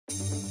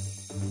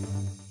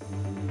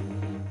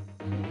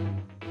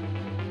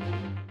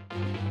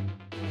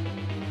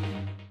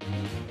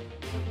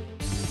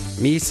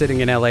Me sitting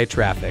in LA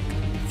traffic.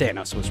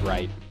 Thanos was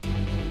right.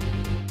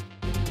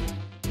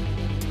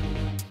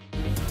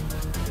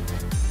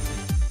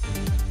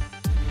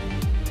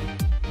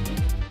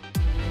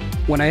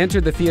 When I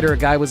entered the theater, a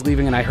guy was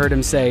leaving and I heard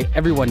him say,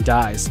 "Everyone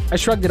dies." I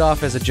shrugged it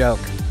off as a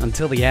joke.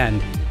 Until the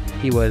end,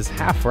 he was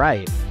half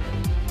right.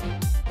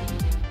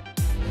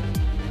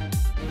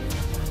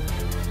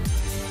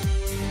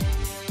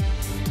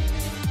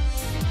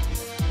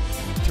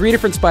 Three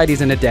different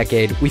Spideys in a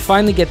decade. We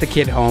finally get the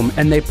kid home,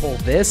 and they pull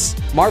this?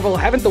 Marvel,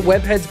 haven't the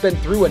webheads been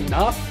through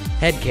enough?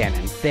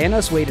 Headcanon.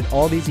 Thanos waited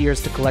all these years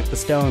to collect the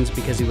stones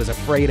because he was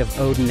afraid of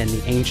Odin and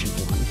the Ancient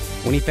One.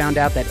 When he found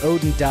out that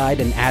Odin died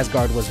and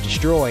Asgard was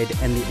destroyed,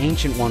 and the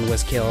Ancient One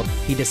was killed,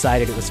 he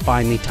decided it was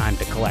finally time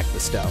to collect the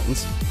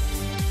stones.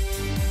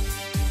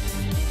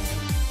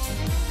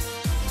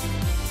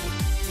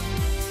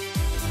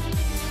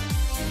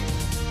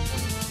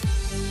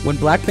 When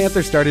Black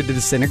Panther started to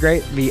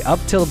disintegrate, the up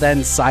till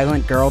then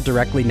silent girl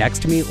directly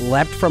next to me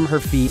leapt from her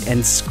feet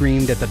and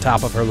screamed at the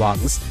top of her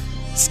lungs.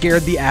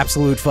 Scared the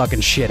absolute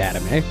fucking shit out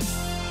of me.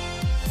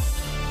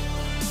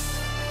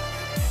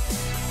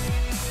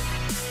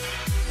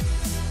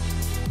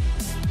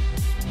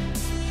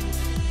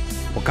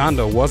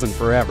 Wakanda wasn't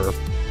forever.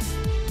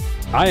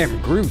 I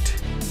am Groot.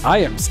 I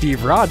am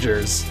Steve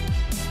Rogers.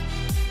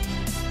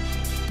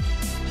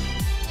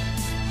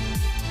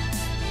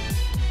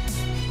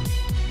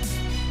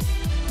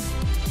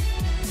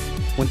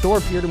 When Thor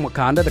appeared in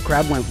Wakanda, the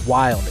crowd went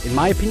wild. In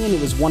my opinion,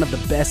 it was one of the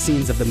best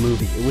scenes of the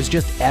movie. It was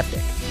just epic.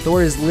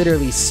 Thor is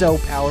literally so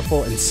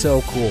powerful and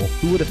so cool.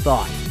 Who would have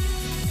thought?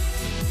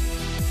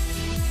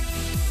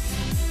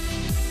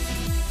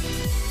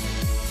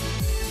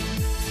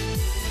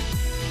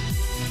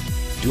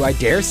 Do I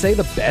dare say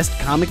the best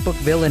comic book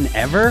villain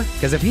ever?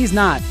 Because if he's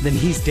not, then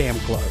he's damn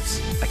close.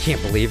 I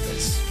can't believe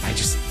this. I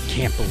just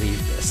can't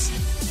believe this.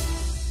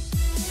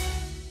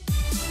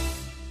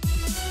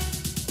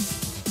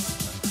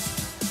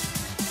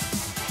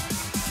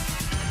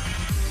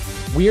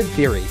 Weird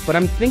theory, but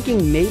I'm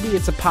thinking maybe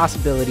it's a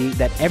possibility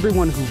that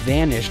everyone who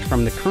vanished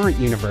from the current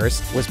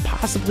universe was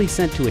possibly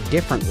sent to a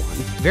different one.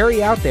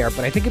 Very out there,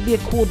 but I think it'd be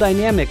a cool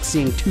dynamic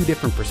seeing two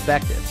different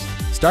perspectives.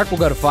 Stark will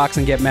go to Fox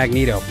and get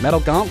Magneto. Metal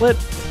Gauntlet?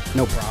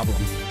 No problem.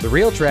 The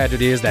real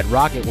tragedy is that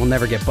Rocket will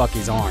never get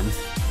Bucky's arm.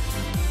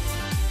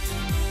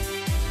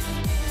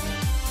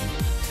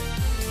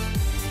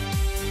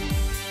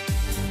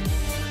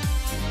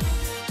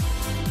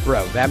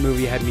 Bro, that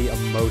movie had me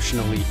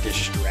emotionally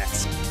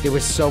distressed. It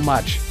was so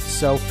much,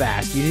 so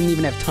fast, you didn't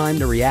even have time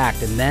to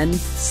react, and then,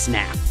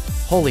 snap.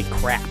 Holy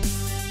crap.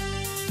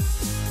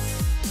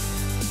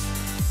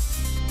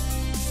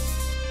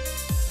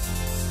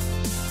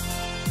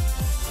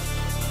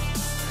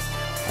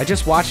 I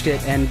just watched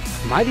it, and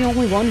am I the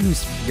only one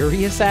who's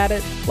furious at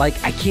it?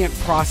 Like, I can't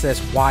process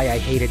why I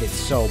hated it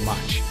so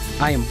much.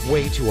 I am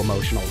way too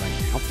emotional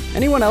right now.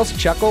 Anyone else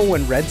chuckle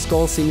when Red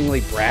Skull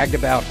seemingly bragged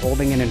about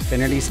holding an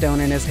Infinity Stone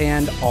in his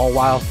hand, all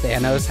while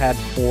Thanos had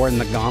 4 in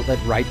the gauntlet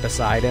right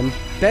beside him?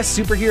 Best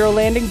superhero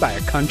landing by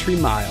a country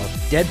mile.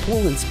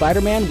 Deadpool and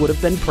Spider-Man would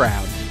have been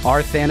proud.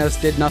 Our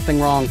Thanos did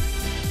nothing wrong.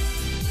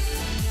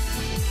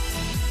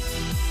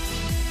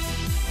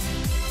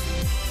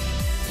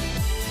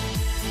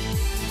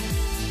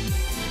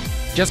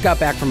 Just got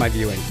back from my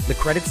viewing. The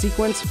credit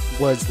sequence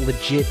was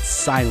legit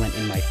silent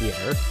in my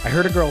theater. I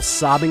heard a girl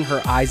sobbing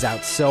her eyes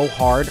out so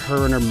hard,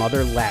 her and her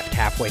mother laughed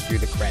halfway through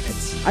the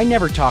credits. I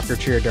never talk or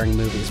cheer during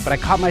movies, but I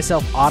caught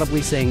myself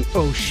audibly saying,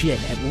 "Oh shit,"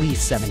 at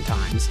least 7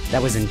 times.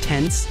 That was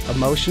intense,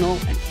 emotional,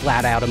 and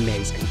flat out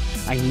amazing.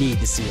 I need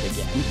to see it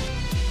again.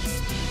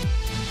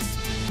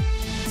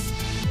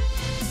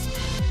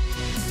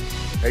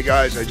 Hey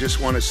guys, I just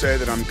want to say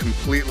that I'm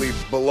completely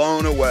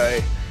blown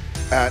away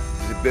at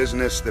the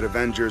business that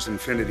Avengers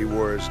Infinity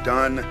War has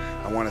done.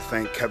 I want to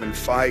thank Kevin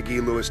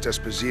Feige, Louis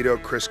D'Esposito,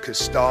 Chris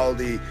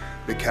Castaldi,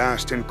 the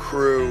cast and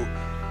crew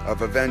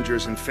of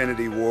Avengers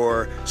Infinity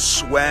War,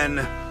 Swen,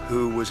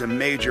 who was a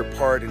major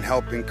part in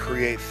helping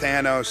create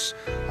Thanos.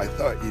 I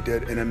thought you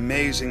did an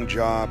amazing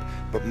job,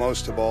 but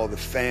most of all, the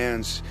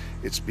fans.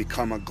 It's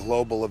become a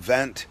global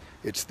event.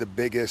 It's the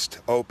biggest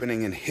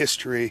opening in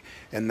history,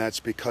 and that's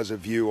because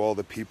of you, all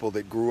the people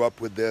that grew up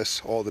with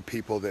this, all the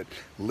people that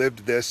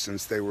lived this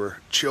since they were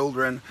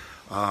children.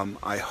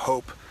 I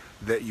hope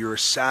that you're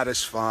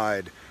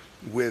satisfied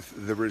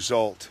with the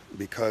result,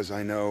 because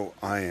I know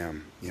I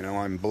am. You know,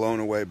 I'm blown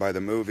away by the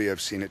movie.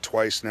 I've seen it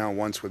twice now.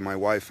 Once with my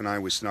wife and I,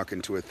 we snuck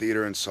into a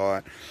theater and saw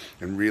it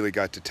and really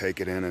got to take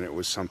it in, and it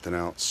was something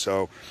else.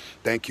 So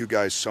thank you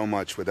guys so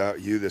much.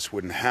 Without you, this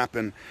wouldn't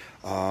happen.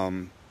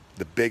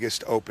 The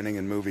biggest opening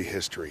in movie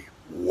history.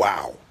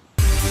 Wow.